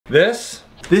This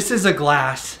is a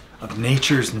glass of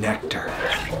nature's nectar.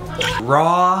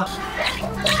 Raw,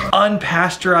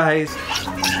 unpasteurized,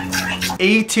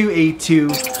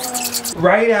 A2A2,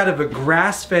 right out of a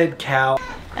grass-fed cow.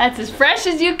 That's as fresh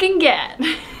as you can get.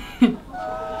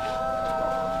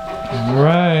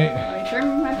 Right. Let me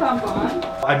turn my pump on.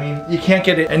 I mean, you can't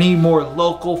get it any more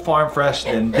local farm fresh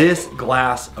than this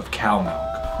glass of cow milk.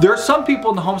 There are some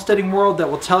people in the homesteading world that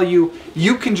will tell you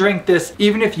you can drink this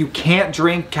even if you can't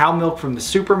drink cow milk from the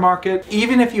supermarket,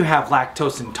 even if you have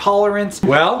lactose intolerance.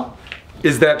 Well,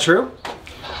 is that true?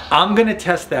 I'm gonna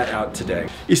test that out today.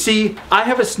 You see, I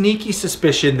have a sneaky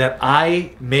suspicion that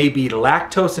I may be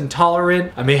lactose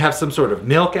intolerant. I may have some sort of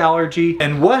milk allergy.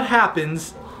 And what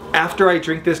happens after I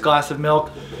drink this glass of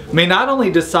milk may not only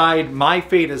decide my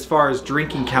fate as far as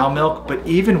drinking cow milk, but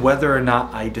even whether or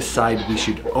not I decide we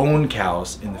should own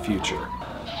cows in the future.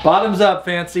 Bottoms up,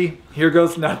 Fancy. Here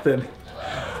goes nothing.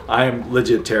 I am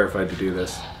legit terrified to do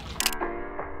this.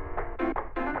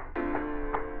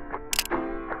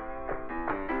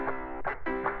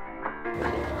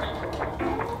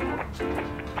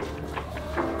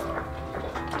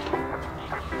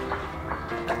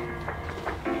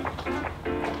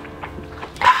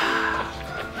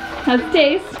 How's it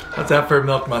taste? What's that for a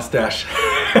milk mustache?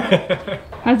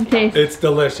 How's it taste? It's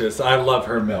delicious. I love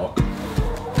her milk.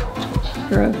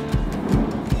 Gross.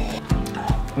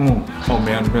 Oh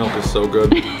man, milk is so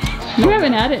good. You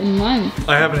haven't had it in months.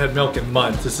 I haven't had milk in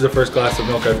months. This is the first glass of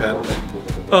milk I've had.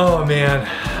 Oh man.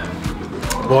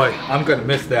 Boy, I'm gonna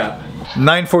miss that.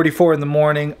 9:44 in the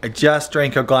morning. I just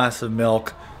drank a glass of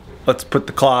milk. Let's put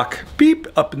the clock beep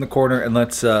up in the corner and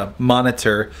let's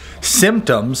monitor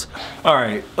symptoms. All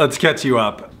right, let's catch you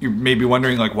up. You may be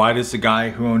wondering, like, why does the guy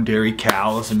who owned dairy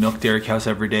cows and milked dairy cows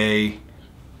every day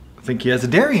think he has a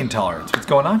dairy intolerance? What's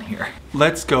going on here?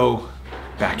 Let's go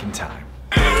back in time.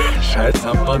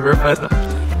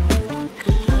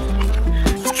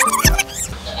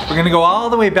 We're gonna go all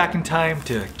the way back in time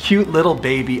to cute little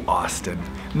baby Austin.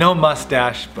 No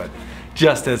mustache, but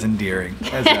just as endearing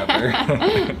as ever.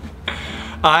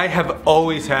 I have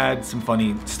always had some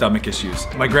funny stomach issues.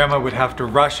 My grandma would have to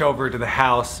rush over to the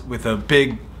house with a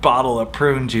big bottle of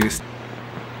prune juice.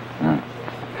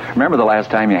 Remember the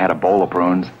last time you had a bowl of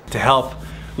prunes? To help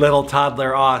little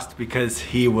toddler Ost because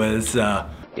he was,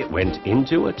 It went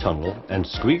into a tunnel and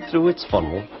squeaked through its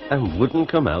funnel and wouldn't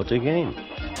come out again.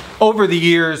 Over the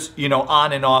years, you know,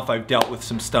 on and off, I've dealt with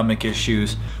some stomach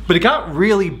issues, but it got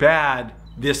really bad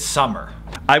this summer.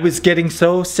 I was getting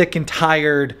so sick and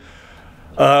tired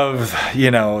of, you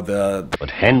know,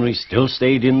 But Henry still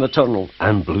stayed in the tunnel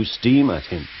and blew steam at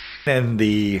him. and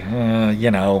the, you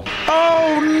know.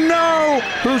 Oh no!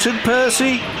 Hooted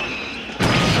Percy!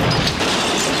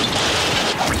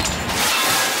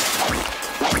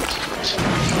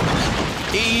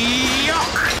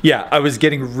 Yeah, I was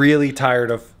getting really tired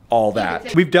of all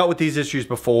that. We've dealt with these issues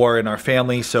before in our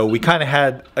family, so we kind of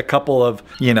had a couple of,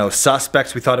 you know,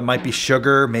 suspects. We thought it might be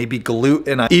sugar, maybe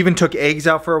gluten. I even took eggs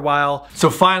out for a while. So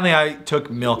finally I took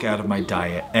milk out of my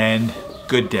diet, and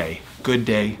good day, good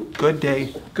day, good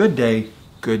day, good day,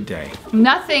 good day.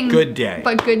 Nothing Good day.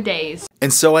 but good days.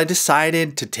 And so I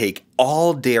decided to take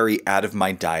all dairy out of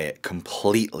my diet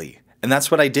completely. And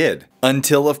that's what I did.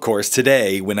 Until, of course,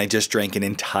 today when I just drank an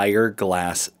entire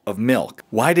glass of milk.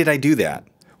 Why did I do that?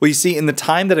 Well, you see, in the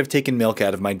time that I've taken milk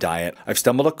out of my diet, I've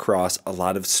stumbled across a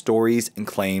lot of stories and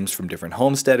claims from different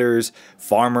homesteaders,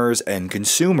 farmers, and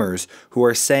consumers who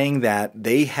are saying that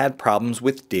they had problems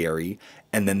with dairy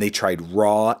and then they tried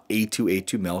raw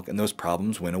A2A2 milk and those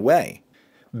problems went away.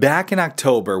 Back in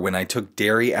October, when I took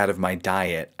dairy out of my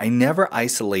diet, I never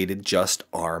isolated just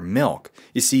our milk.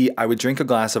 You see, I would drink a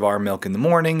glass of our milk in the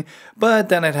morning, but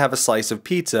then I'd have a slice of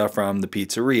pizza from the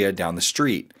pizzeria down the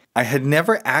street. I had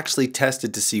never actually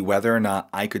tested to see whether or not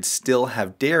I could still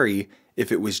have dairy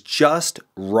if it was just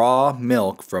raw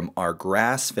milk from our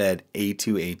grass-fed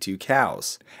A2A2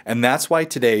 cows. And that's why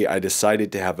today I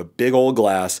decided to have a big old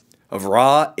glass of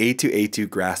raw A2A2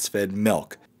 grass-fed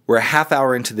milk. We're a half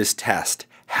hour into this test.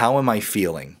 How am I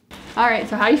feeling? All right,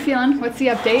 so how you feeling? What's the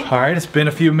update? All right, it's been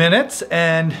a few minutes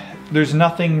and there's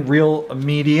nothing real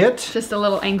immediate. Just a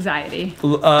little anxiety.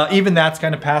 Even that's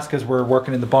kind of passed because we're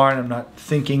working in the barn. I'm not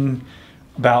thinking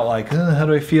about like, how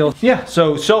do I feel? Yeah,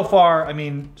 so far, I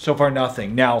mean, so far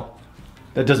nothing. Now,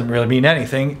 that doesn't really mean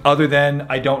anything other than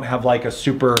I don't have like a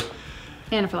super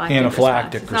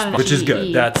anaphylactic response, which is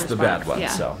good. That's the bad one,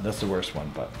 so that's the worst one,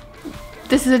 but.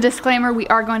 This is a disclaimer. We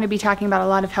are going to be talking about a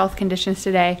lot of health conditions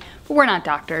today, but we're not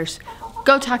doctors.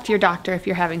 Go talk to your doctor if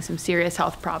you're having some serious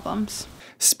health problems.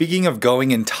 Speaking of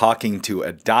going and talking to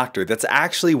a doctor, that's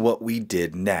actually what we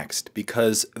did next,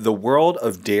 because the world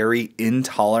of dairy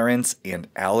intolerance and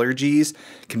allergies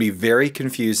can be very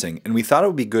confusing, and we thought it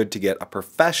would be good to get a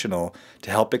professional to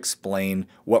help explain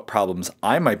what problems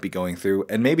I might be going through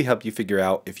and maybe help you figure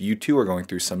out if you too are going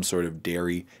through some sort of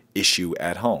dairy issue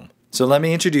at home. So let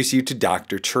me introduce you to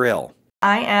Dr. Trill.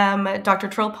 I am Dr.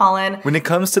 Trill Pollen. When it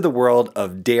comes to the world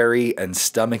of dairy and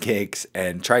stomach aches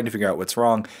and trying to figure out what's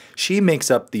wrong, she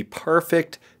makes up the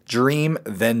perfect dream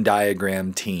Venn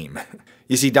diagram team.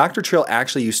 You see, Dr. Trill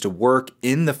actually used to work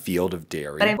in the field of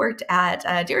dairy. But I worked at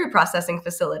a dairy processing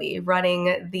facility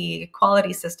running the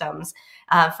quality systems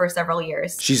for several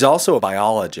years. She's also a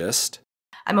biologist.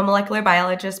 I'm a molecular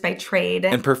biologist by trade.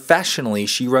 And professionally,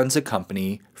 she runs a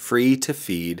company, Free to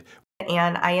Feed.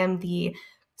 And I am the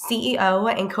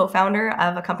CEO and co-founder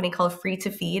of a company called Free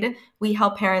to Feed. We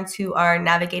help parents who are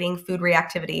navigating food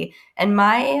reactivity. And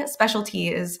my specialty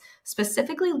is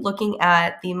specifically looking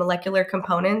at the molecular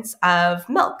components of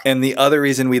milk. And the other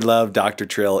reason we love Dr.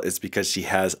 Trill is because she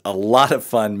has a lot of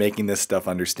fun making this stuff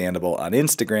understandable on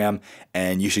Instagram,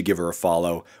 and you should give her a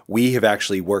follow. We have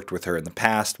actually worked with her in the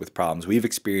past with problems we've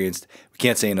experienced. We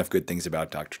can't say enough good things about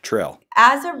Dr. Trill.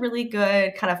 As a really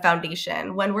good kind of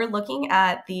foundation, when we're looking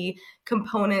at the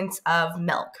components of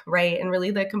milk, right, and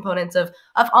really the components of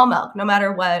all milk, no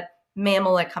matter what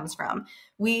mammal it comes from,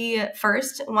 we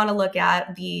first want to look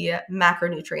at the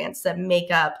macronutrients that make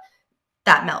up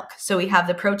that milk. So we have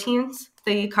the proteins,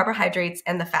 the carbohydrates,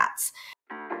 and the fats.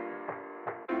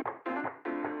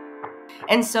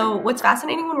 And so what's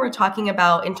fascinating when we're talking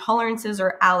about intolerances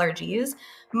or allergies,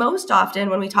 most often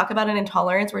when we talk about an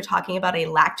intolerance, we're talking about a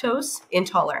lactose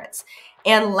intolerance.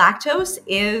 And lactose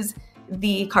is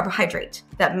the carbohydrate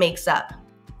that makes up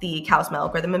the cow's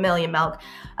milk or the mammalian milk.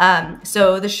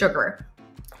 So the sugar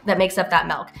that makes up that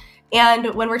milk.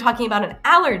 And when we're talking about an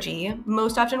allergy,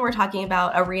 most often we're talking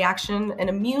about a reaction, an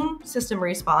immune system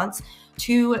response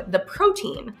to the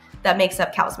protein that makes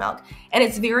up cow's milk. And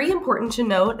it's very important to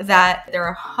note that there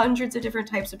are hundreds of different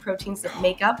types of proteins that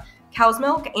make up cow's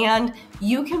milk, and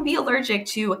you can be allergic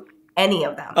to any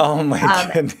of them. Oh my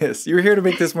goodness. You're here to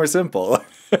make this more simple.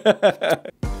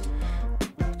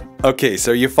 Okay,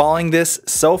 so you're following this?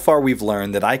 So far we've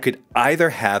learned that I could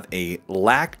either have a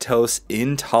lactose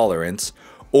intolerance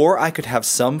or I could have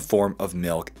some form of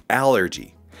milk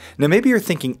allergy. Now maybe you're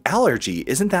thinking, allergy,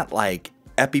 isn't that like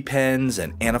EpiPens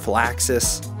and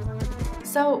anaphylaxis?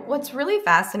 So what's really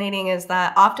fascinating is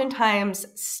that oftentimes,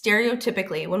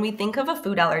 stereotypically, when we think of a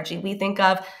food allergy, we think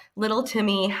of little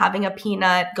Timmy having a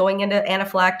peanut, going into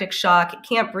anaphylactic shock,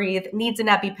 can't breathe, needs an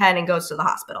EpiPen, and goes to the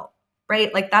hospital,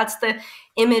 right? Like that's the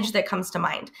image that comes to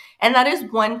mind. And that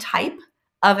is one type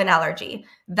of an allergy.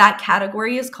 That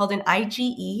category is called an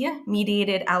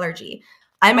IgE-mediated allergy.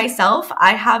 I myself,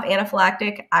 I have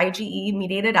anaphylactic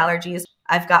IgE-mediated allergies.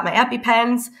 I've got my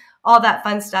EpiPens, all that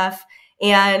fun stuff.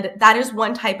 And that is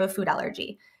one type of food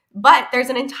allergy. But there's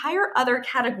an entire other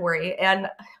category. And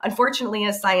unfortunately,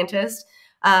 as scientists,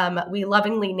 we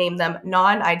lovingly name them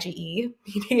non-IgE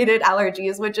mediated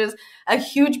allergies, which is a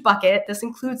huge bucket. This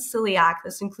includes celiac.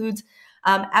 This includes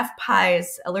FPIES,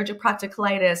 allergic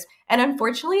procticulitis. And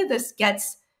unfortunately, this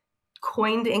gets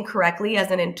coined incorrectly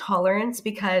as an intolerance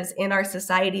because in our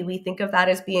society, we think of that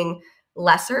as being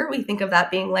lesser. We think of that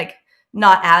being like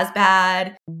not as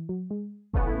bad.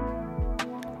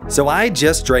 So I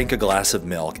just drank a glass of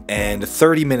milk and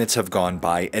 30 minutes have gone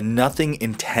by and nothing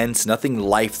intense, nothing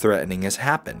life-threatening has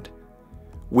happened,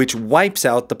 which wipes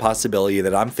out the possibility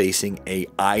that I'm facing a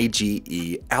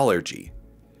IgE allergy.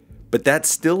 But that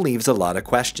still leaves a lot of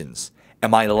questions.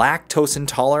 Am I lactose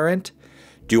intolerant?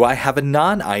 Do I have a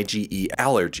non-IgE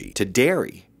allergy to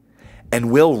dairy?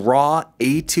 And will raw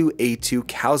A2A2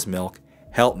 cow's milk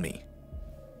help me?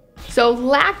 So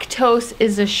lactose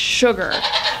is a sugar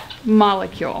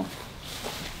molecule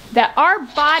that our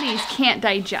bodies can't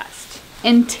digest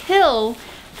until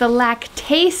the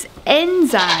lactase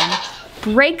enzyme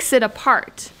breaks it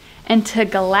apart into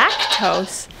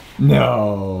galactose.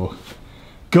 No.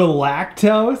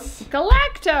 Galactose?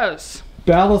 Galactose.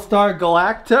 Battlestar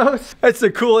Galactose? That's the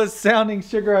coolest sounding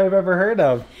sugar I've ever heard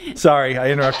of. Sorry,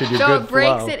 I interrupted your good flow. So it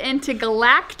breaks it into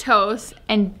galactose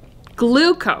and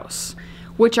glucose,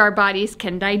 which our bodies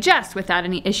can digest without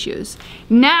any issues.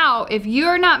 Now, if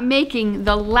you're not making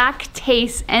the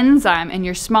lactase enzyme in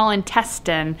your small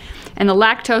intestine and the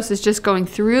lactose is just going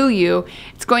through you,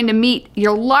 it's going to meet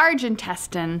your large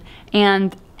intestine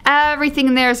and everything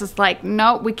in there is just like,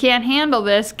 nope, we can't handle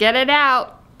this, get it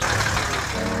out.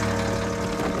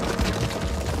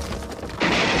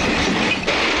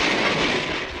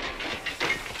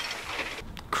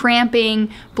 cramping,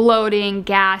 bloating,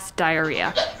 gas,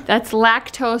 diarrhea. That's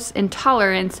lactose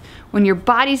intolerance, when your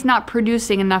body's not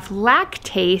producing enough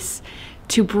lactase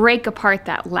to break apart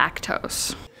that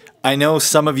lactose. I know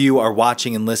some of you are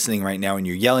watching and listening right now and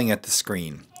you're yelling at the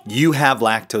screen. You have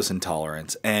lactose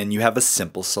intolerance and you have a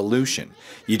simple solution.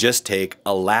 You just take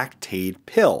a Lactaid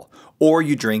pill or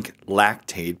you drink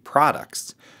Lactaid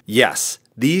products. Yes,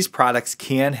 these products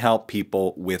can help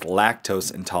people with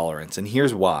lactose intolerance, and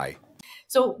here's why.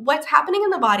 So what's happening in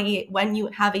the body when you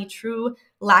have a true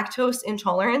lactose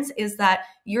intolerance is that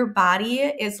your body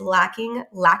is lacking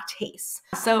lactase.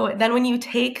 So then when you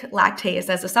take lactase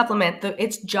as a supplement,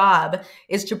 its job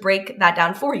is to break that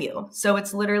down for you. So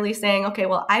it's literally saying, okay,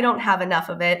 well, I don't have enough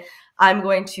of it. I'm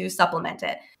going to supplement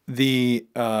it. The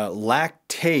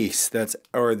lactase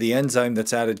or the enzyme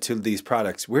that's added to these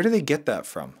products, where do they get that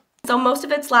from? So most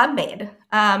of it's lab made.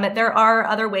 There are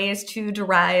other ways to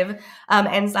derive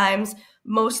enzymes,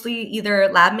 mostly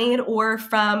either lab made or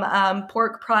from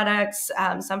pork products,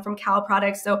 some from cow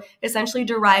products. So essentially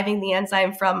deriving the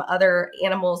enzyme from other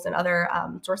animals and other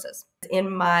sources.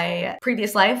 In my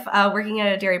previous life, working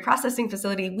at a dairy processing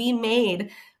facility, we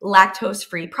made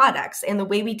lactose-free products. And the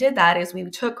way we did that is we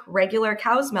took regular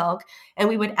cow's milk and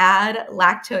we would add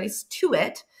lactose to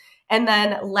it and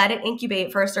then let it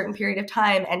incubate for a certain period of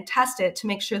time and test it to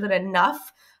make sure that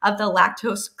enough of the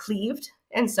lactose cleaved.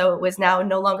 And so it was now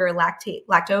no longer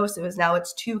lactose, it was now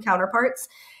its two counterparts.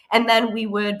 And then we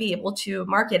would be able to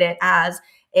market it as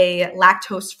a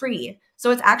lactose-free.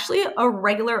 So it's actually a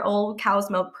regular old cow's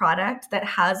milk product that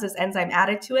has this enzyme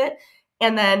added to it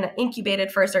and then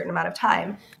incubated for a certain amount of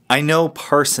time. I know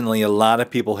personally a lot of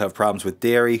people have problems with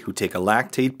dairy who take a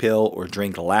Lactaid pill or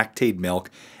drink Lactaid milk,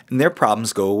 and their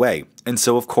problems go away. And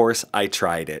so, of course, I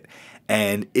tried it,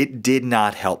 and it did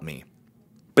not help me.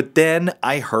 But then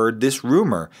I heard this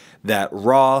rumor that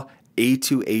raw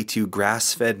A2A2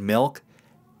 grass-fed milk,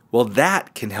 well,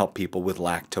 that can help people with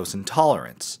lactose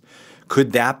intolerance.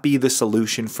 Could that be the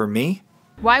solution for me?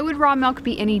 Why would raw milk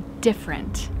be any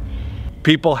different?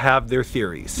 People have their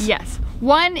theories. Yes.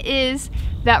 One is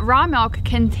that raw milk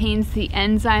contains the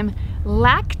enzyme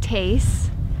lactase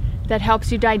that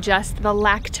helps you digest the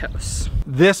lactose.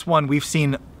 This one we've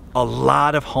seen a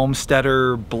lot of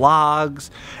homesteader blogs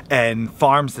and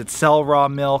farms that sell raw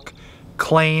milk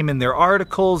claim in their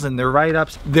articles and their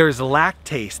write-ups there's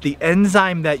lactase, the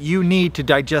enzyme that you need to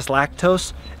digest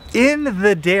lactose, in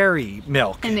the dairy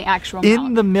milk. In the actual milk.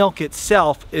 In the milk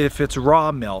itself if it's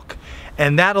raw milk.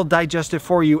 And that'll digest it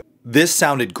for you. This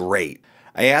sounded great.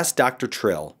 I asked Dr.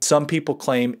 Trill. Some people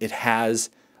claim it has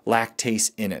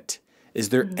lactase in it. Is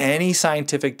there any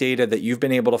scientific data that you've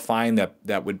been able to find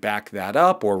that would back that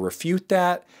up or refute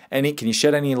that? Can you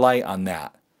shed any light on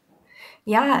that?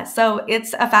 Yeah, so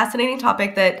it's a fascinating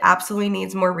topic that absolutely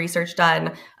needs more research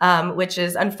done, which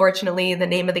is unfortunately the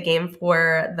name of the game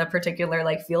for the particular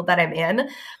field that I'm in.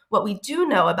 What we do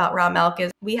know about raw milk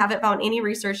is we haven't found any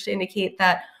research to indicate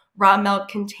that raw milk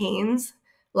contains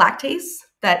lactase,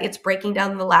 that it's breaking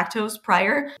down the lactose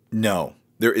prior. No,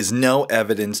 there is no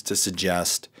evidence to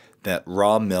suggest that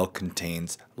raw milk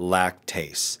contains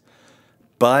lactase.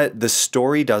 But the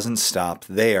story doesn't stop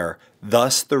there,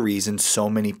 thus the reason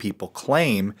so many people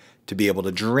claim to be able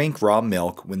to drink raw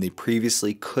milk when they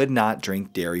previously could not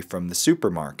drink dairy from the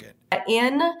supermarket.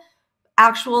 In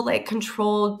actual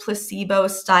controlled placebo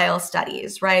style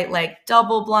studies, right? Like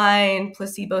double blind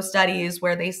placebo studies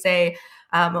where they say,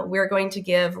 we're going to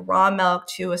give raw milk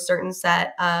to a certain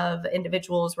set of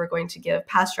individuals, we're going to give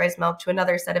pasteurized milk to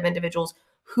another set of individuals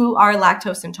who are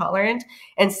lactose intolerant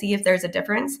and see if there's a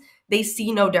difference. They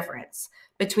see no difference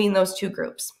between those two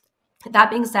groups. That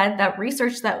being said, that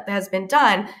research that has been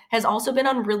done has also been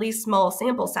on really small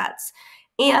sample sets.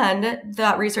 And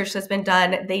the research that's been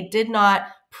done, they did not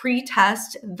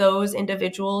pre-test those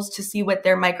individuals to see what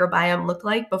their microbiome looked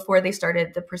like before they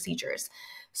started the procedures.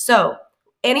 So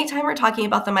anytime we're talking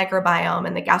about the microbiome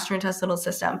and the gastrointestinal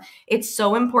system, it's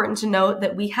so important to note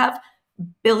that we have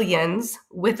billions,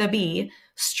 with a B,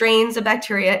 strains of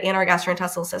bacteria in our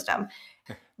gastrointestinal system.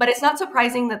 But it's not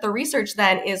surprising that the research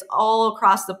then is all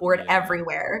across the board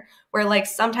everywhere, where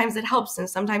sometimes it helps and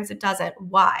sometimes it doesn't.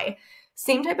 Why?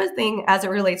 Same type of thing as it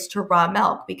relates to raw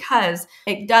milk, because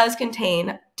it does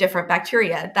contain different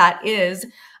bacteria that is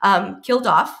killed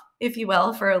off, if you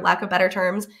will, for lack of better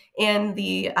terms, in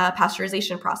the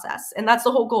pasteurization process. And that's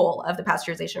the whole goal of the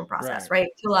pasteurization process, right?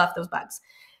 Kill off those bugs.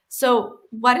 So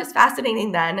what is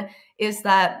fascinating then is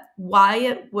that why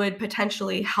it would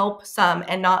potentially help some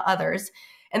and not others.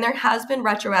 And there has been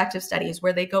retroactive studies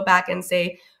where they go back and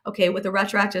say, okay, with a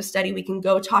retroactive study, we can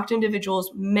go talk to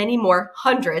individuals, many more,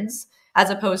 hundreds, as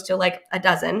opposed to a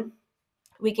dozen,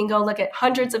 We can go look at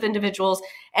hundreds of individuals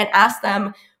and ask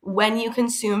them, when you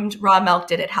consumed raw milk,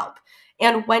 did it help?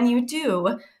 And when you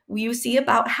do, you see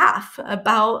about half,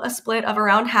 about a split of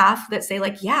around half that say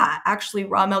like, yeah, actually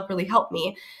raw milk really helped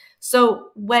me. So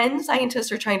when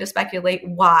scientists are trying to speculate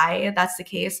why that's the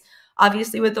case,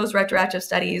 obviously with those retroactive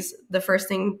studies, the first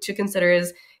thing to consider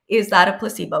is that a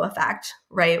placebo effect,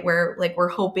 right? Where like we're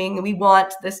hoping, we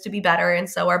want this to be better, and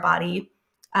so our body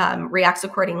reacts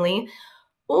accordingly.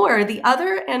 Or the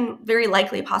other and very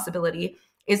likely possibility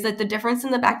is that the difference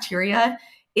in the bacteria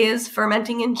is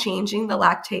fermenting and changing the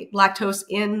lactose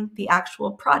in the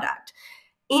actual product.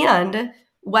 And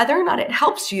whether or not it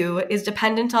helps you is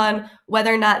dependent on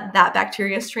whether or not that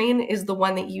bacteria strain is the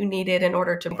one that you needed in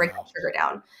order to break the sugar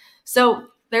down. So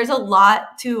there's a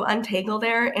lot to untangle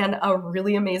there, and a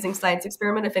really amazing science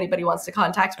experiment if anybody wants to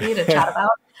contact me to chat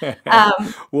about.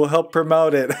 We'll help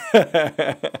promote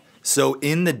it. So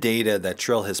in the data that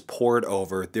Trill has poured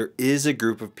over, there is a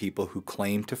group of people who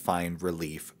claim to find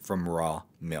relief from raw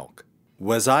milk.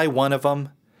 Was I one of them?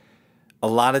 A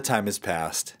lot of time has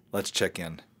passed. Let's check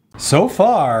in. So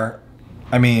far,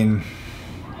 I mean,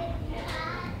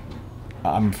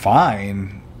 I'm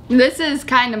fine. This is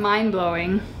kind of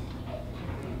mind-blowing.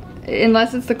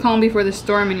 Unless it's the calm before the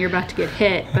storm and you're about to get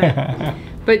hit.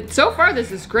 But so far,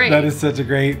 this is great. That is such a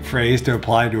great phrase to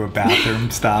apply to a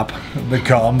bathroom stop. The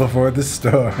calm before the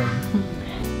storm.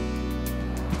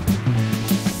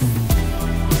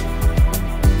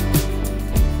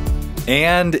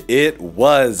 And it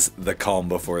was the calm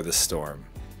before the storm.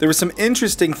 There were some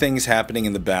interesting things happening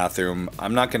in the bathroom.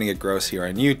 I'm not going to get gross here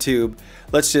on YouTube.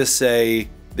 Let's just say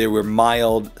there were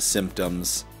mild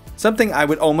symptoms. Something I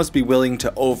would almost be willing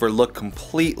to overlook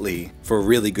completely for a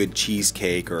really good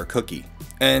cheesecake or a cookie.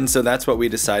 And so that's what we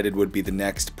decided would be the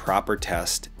next proper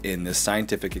test in this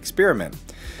scientific experiment.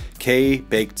 Kay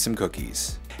baked some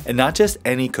cookies. And not just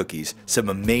any cookies, some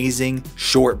amazing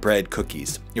shortbread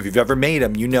cookies. If you've ever made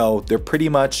them, you know they're pretty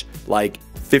much like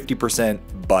 50%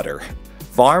 butter.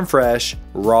 Farm fresh,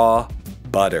 raw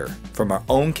butter from our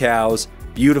own cows.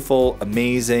 Beautiful,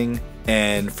 amazing,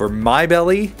 and for my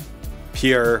belly,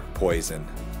 pure poison.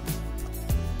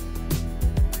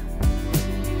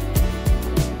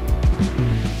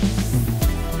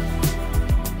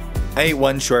 I ate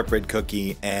one shortbread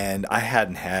cookie, and I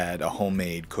hadn't had a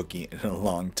homemade cookie in a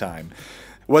long time.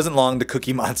 It wasn't long, the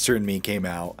Cookie Monster in me came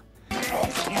out. And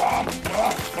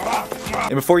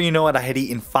before you know it, I had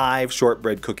eaten 5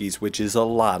 shortbread cookies, which is a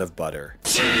lot of butter.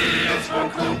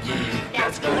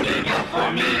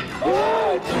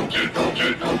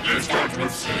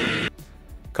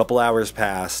 Couple hours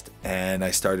passed, and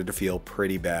I started to feel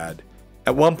pretty bad.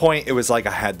 At one point, it was like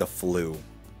I had the flu.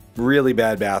 Really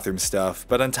bad bathroom stuff,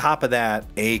 but on top of that,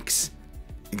 aches,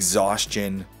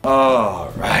 exhaustion.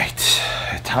 All right,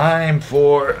 time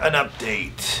for an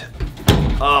update.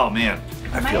 Oh man,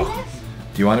 I feel.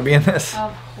 Do you want to be in this?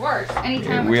 Of course.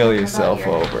 Anytime. Wheel yourself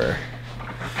over.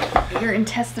 Your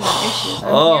intestinal issues.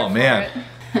 Oh man.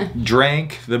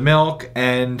 Drank the milk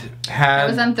and had. It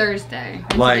was on Thursday.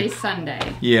 And like, today's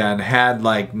Sunday. Yeah, and had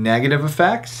like negative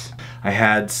effects. I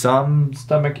had some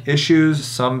stomach issues,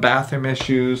 some bathroom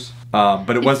issues,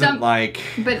 but it wasn't like,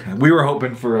 we were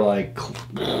hoping for like.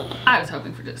 I was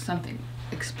hoping for just something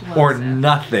explosive. Or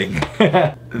nothing.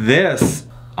 This,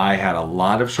 I had a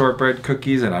lot of shortbread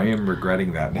cookies and I am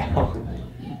regretting that now.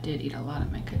 You did eat a lot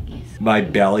of my cookies. My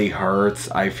belly hurts.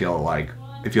 I feel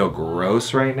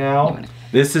gross right now.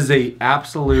 This is a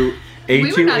absolute A2A2.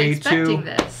 We were not expecting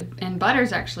this. And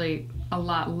butter's actually a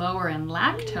lot lower in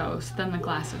lactose than the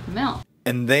glass of milk.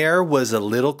 And there was a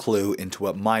little clue into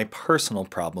what my personal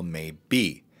problem may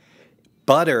be.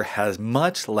 Butter has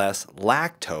much less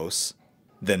lactose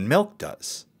than milk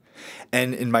does.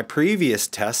 And in my previous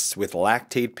tests with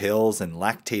lactate pills and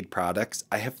lactate products,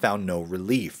 I have found no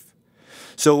relief.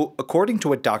 So according to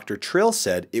what Dr. Trill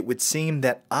said, it would seem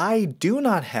that I do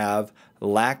not have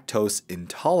lactose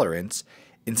intolerance.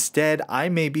 Instead, I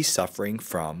may be suffering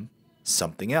from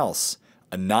something else,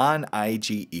 a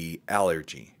non-IgE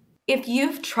allergy. If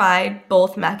you've tried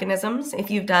both mechanisms,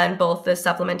 if you've done both the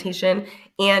supplementation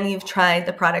and you've tried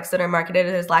the products that are marketed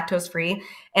as lactose-free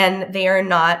and they are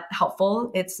not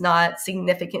helpful, it's not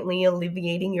significantly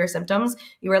alleviating your symptoms,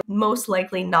 you are most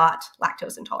likely not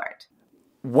lactose intolerant.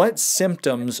 What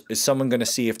symptoms is someone going to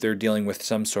see if they're dealing with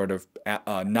some sort of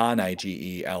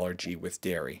non-IgE allergy with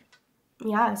dairy?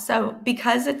 Yeah, so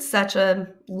because it's such a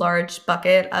large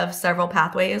bucket of several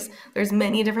pathways, there's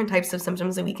many different types of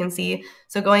symptoms that we can see.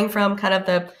 So going from kind of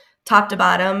the top to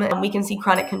bottom, we can see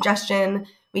chronic congestion,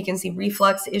 we can see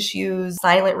reflux issues,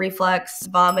 silent reflux,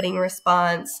 vomiting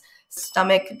response,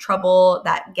 stomach trouble,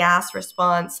 that gas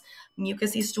response,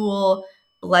 mucousy stool,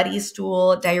 bloody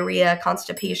stool, diarrhea,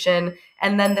 constipation,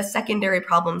 and then the secondary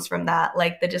problems from that,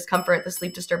 like the discomfort, the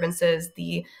sleep disturbances,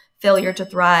 the failure to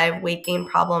thrive, weight gain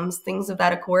problems, things of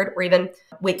that accord, or even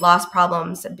weight loss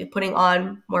problems, putting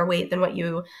on more weight than what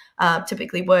you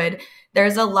typically would.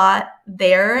 There's a lot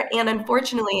there. And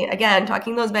unfortunately, again,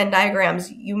 talking those Venn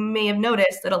diagrams, you may have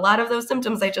noticed that a lot of those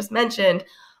symptoms I just mentioned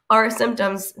are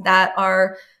symptoms that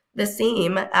are the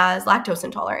same as lactose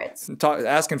intolerance.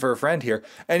 Asking for a friend here.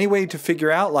 Any way to figure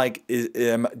out, like,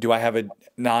 do I have a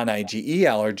non-IgE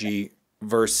allergy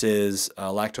versus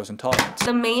lactose intolerance?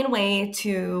 The main way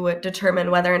to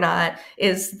determine whether or not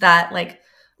is that like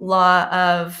law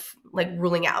of like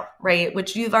ruling out, right?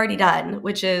 Which you've already done,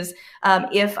 which is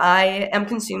if I am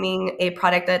consuming a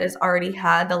product that has already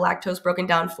had the lactose broken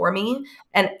down for me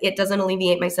and it doesn't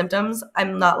alleviate my symptoms,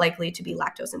 I'm not likely to be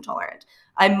lactose intolerant.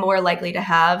 I'm more likely to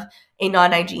have a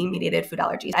non-IgE mediated food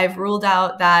allergy. I've ruled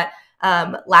out that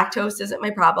lactose isn't my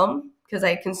problem because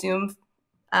I consume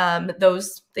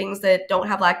those things that don't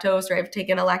have lactose, or I've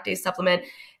taken a lactase supplement,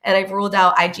 and I've ruled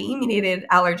out IgE mediated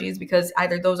allergies because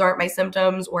either those aren't my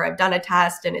symptoms or I've done a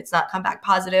test and it's not come back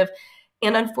positive.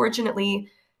 And unfortunately,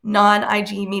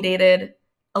 non-IgE mediated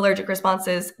allergic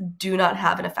responses do not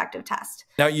have an effective test.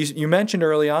 Now, you mentioned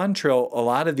early on, Trill, a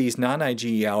lot of these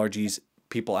non-IgE allergies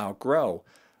people outgrow.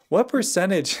 What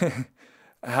percentage,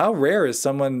 how rare is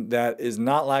someone that is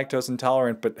not lactose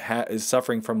intolerant but is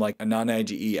suffering from like a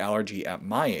non-IgE allergy at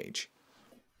my age?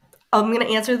 I'm going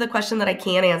to answer the question that I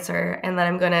can answer, and then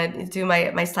I'm going to do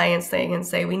my science thing and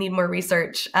say we need more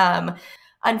research.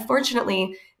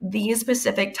 Unfortunately, these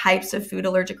specific types of food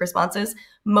allergic responses,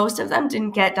 most of them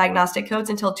didn't get diagnostic codes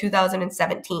until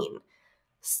 2017.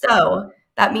 So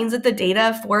that means that the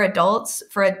data for adults,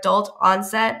 for adult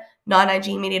onset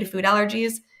non-IgE mediated food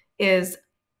allergies is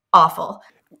awful.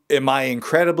 Am I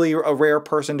incredibly a rare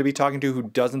person to be talking to who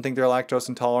doesn't think they're lactose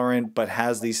intolerant but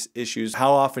has these issues?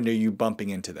 How often are you bumping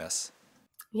into this?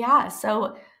 Yeah,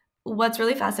 so what's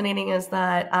really fascinating is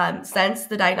that since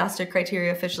the diagnostic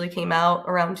criteria officially came out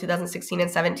around 2016 and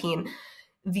 17,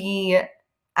 the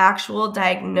actual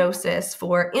diagnosis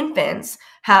for infants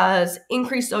has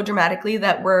increased so dramatically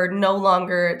that they're no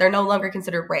longer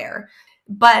considered rare.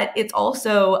 But it's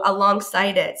also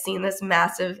alongside it seen this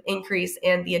massive increase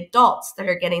in the adults that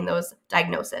are getting those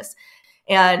diagnoses.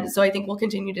 And so I think we'll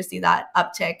continue to see that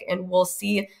uptick, and we'll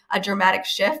see a dramatic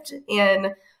shift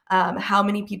in how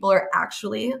many people are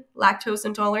actually lactose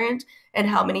intolerant and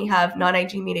how many have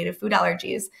non-IgE mediated food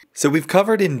allergies. So we've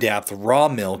covered in depth raw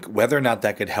milk, whether or not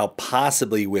that could help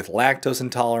possibly with lactose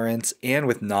intolerance and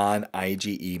with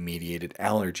non-IgE mediated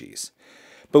allergies.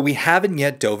 But we haven't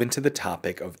yet dove into the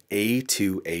topic of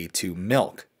A2A2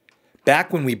 milk.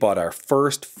 Back when we bought our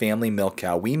first family milk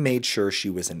cow, we made sure she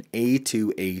was an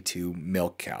A2A2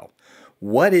 milk cow.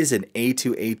 What is an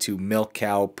A2A2 milk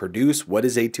cow produce? What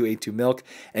is A2A2 milk?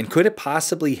 And could it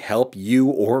possibly help you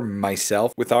or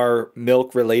myself with our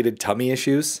milk-related tummy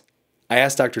issues? I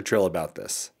asked Dr. Trill about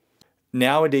this.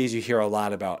 Nowadays, you hear a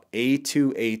lot about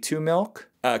A2A2 milk.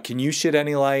 Can you shed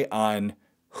any light on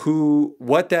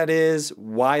what that is,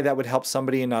 why that would help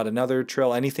somebody and not another?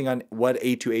 Trill, anything on what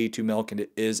A2A2 milk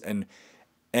is, and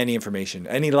any information,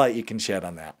 any light you can shed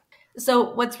on that?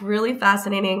 So what's really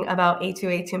fascinating about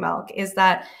A2A2 milk is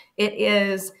that it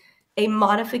is a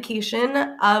modification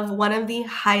of one of the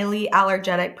highly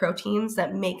allergenic proteins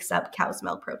that makes up cow's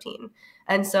milk protein.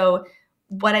 And so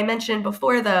what I mentioned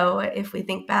before, though, if we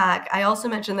think back, I also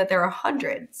mentioned that there are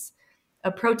hundreds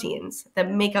of proteins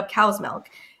that make up cow's milk.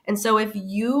 And so if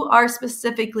you are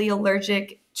specifically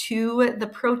allergic to the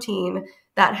protein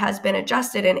that has been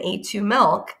adjusted in A2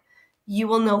 milk, you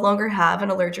will no longer have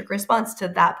an allergic response to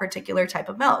that particular type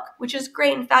of milk, which is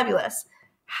great and fabulous.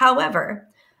 However,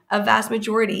 a vast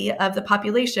majority of the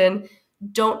population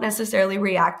don't necessarily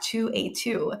react to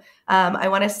A2. I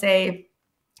want to say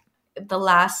the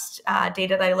last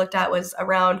data that I looked at was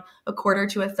around a quarter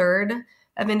to a third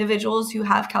of individuals who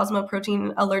have cow's milk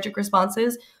protein allergic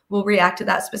responses will react to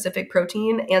that specific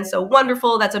protein. And so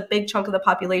wonderful, that's a big chunk of the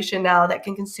population now that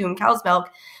can consume cow's milk.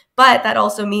 But that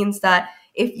also means that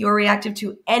if you're reactive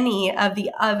to any of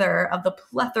the other of the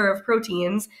plethora of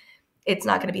proteins, it's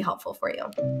not going to be helpful for you.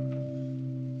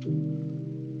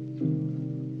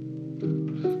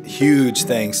 Huge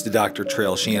thanks to Dr.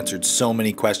 Trill. She answered so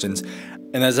many questions.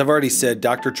 And as I've already said,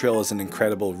 Dr. Trill is an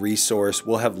incredible resource.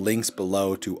 We'll have links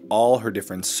below to all her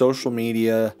different social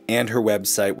media and her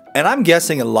website. And I'm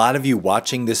guessing a lot of you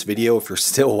watching this video, if you're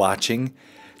still watching,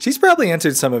 she's probably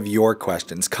answered some of your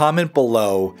questions. Comment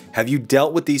below, have you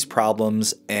dealt with these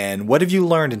problems and what have you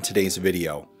learned in today's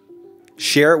video?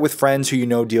 Share it with friends who you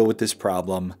know deal with this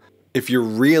problem. If you're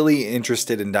really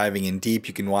interested in diving in deep,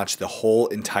 you can watch the whole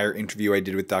entire interview I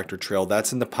did with Dr. Trill.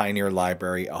 That's in the Pioneer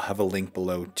Library. I'll have a link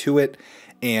below to it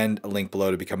and a link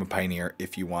below to become a Pioneer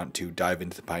if you want to dive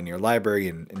into the Pioneer Library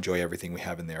and enjoy everything we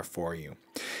have in there for you.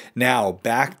 Now,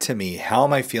 back to me. How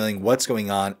am I feeling? What's going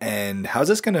on? And how's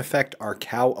this going to affect our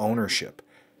cow ownership?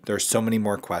 There are so many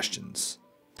more questions.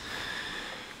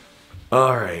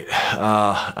 All right.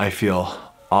 I feel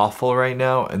awful right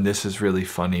now, and this is really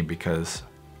funny because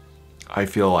I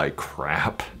feel like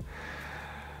crap,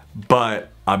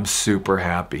 but I'm super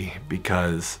happy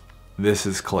because this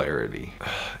is clarity.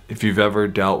 If you've ever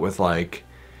dealt with like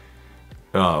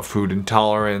food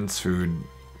intolerance, food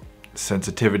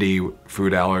sensitivity,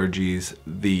 food allergies,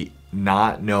 the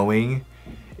not knowing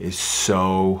is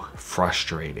so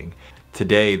frustrating.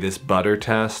 Today, this butter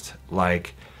test,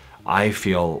 like I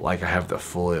feel like I have the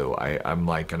flu. I'm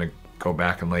like gonna go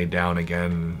back and lay down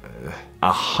again.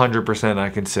 100% I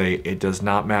can say it does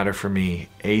not matter for me.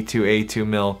 A2A2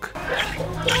 milk,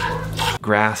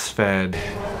 grass-fed,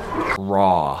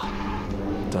 raw,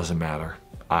 doesn't matter.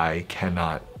 I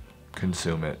cannot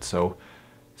consume it. So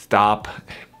stop.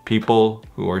 People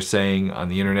who are saying on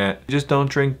the internet, just don't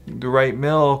drink the right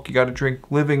milk, you gotta drink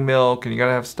living milk and you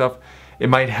gotta have stuff. It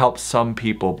might help some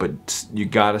people, but you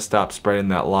gotta stop spreading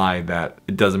that lie that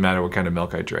it doesn't matter what kind of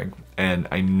milk I drink. And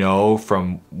I know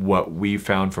from what we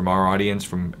found from our audience,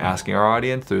 from asking our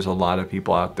audience, there's a lot of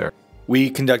people out there.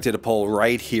 We conducted a poll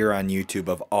right here on YouTube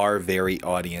of our very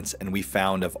audience, and we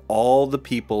found of all the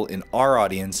people in our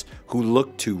audience who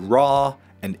looked to raw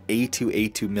and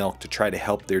A2A2 milk to try to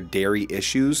help their dairy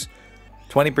issues,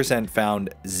 20% found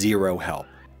zero help.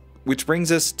 Which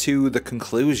brings us to the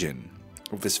conclusion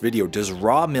of this video. Does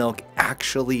raw milk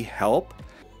actually help?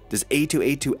 Does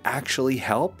A2A2 actually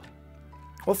help?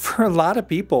 Well, for a lot of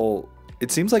people,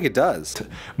 it seems like it does.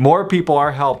 More people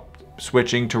are helped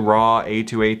switching to raw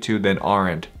A2A2 than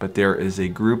aren't, but there is a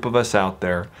group of us out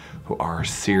there who are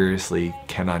seriously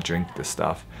cannot drink this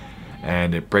stuff.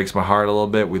 And it breaks my heart a little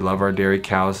bit. We love our dairy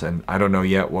cows, and I don't know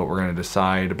yet what we're gonna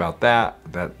decide about that.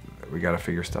 That we gotta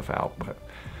figure stuff out, but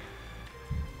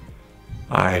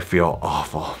I feel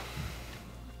awful.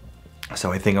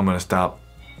 So I think I'm gonna stop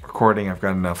recording. I've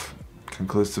got enough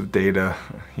conclusive data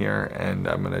here, and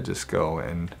I'm gonna just go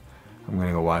and I'm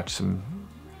gonna go watch some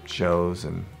shows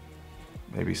and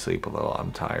maybe sleep a little.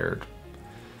 I'm tired.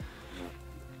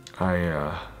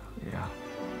 Yeah.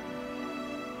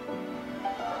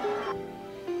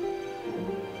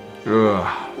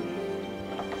 Ugh.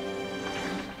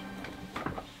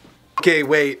 Okay,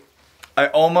 wait. I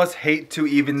almost hate to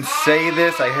even say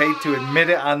this. I hate to admit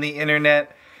it on the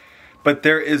internet, but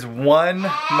there is one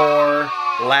more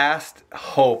last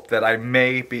hope that I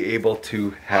may be able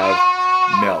to have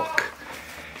milk.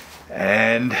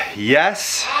 And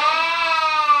yes,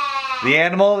 the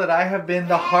animal that I have been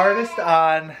the hardest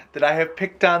on, that I have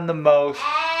picked on the most,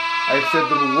 I've said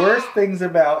the worst things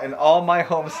about in all my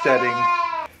homesteading.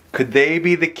 Could they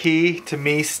be the key to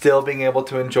me still being able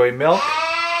to enjoy milk?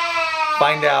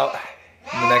 Find out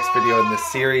in the next video in this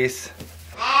series.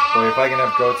 Boy, if I can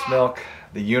have goat's milk,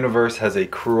 the universe has a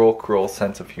cruel, cruel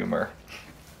sense of humor.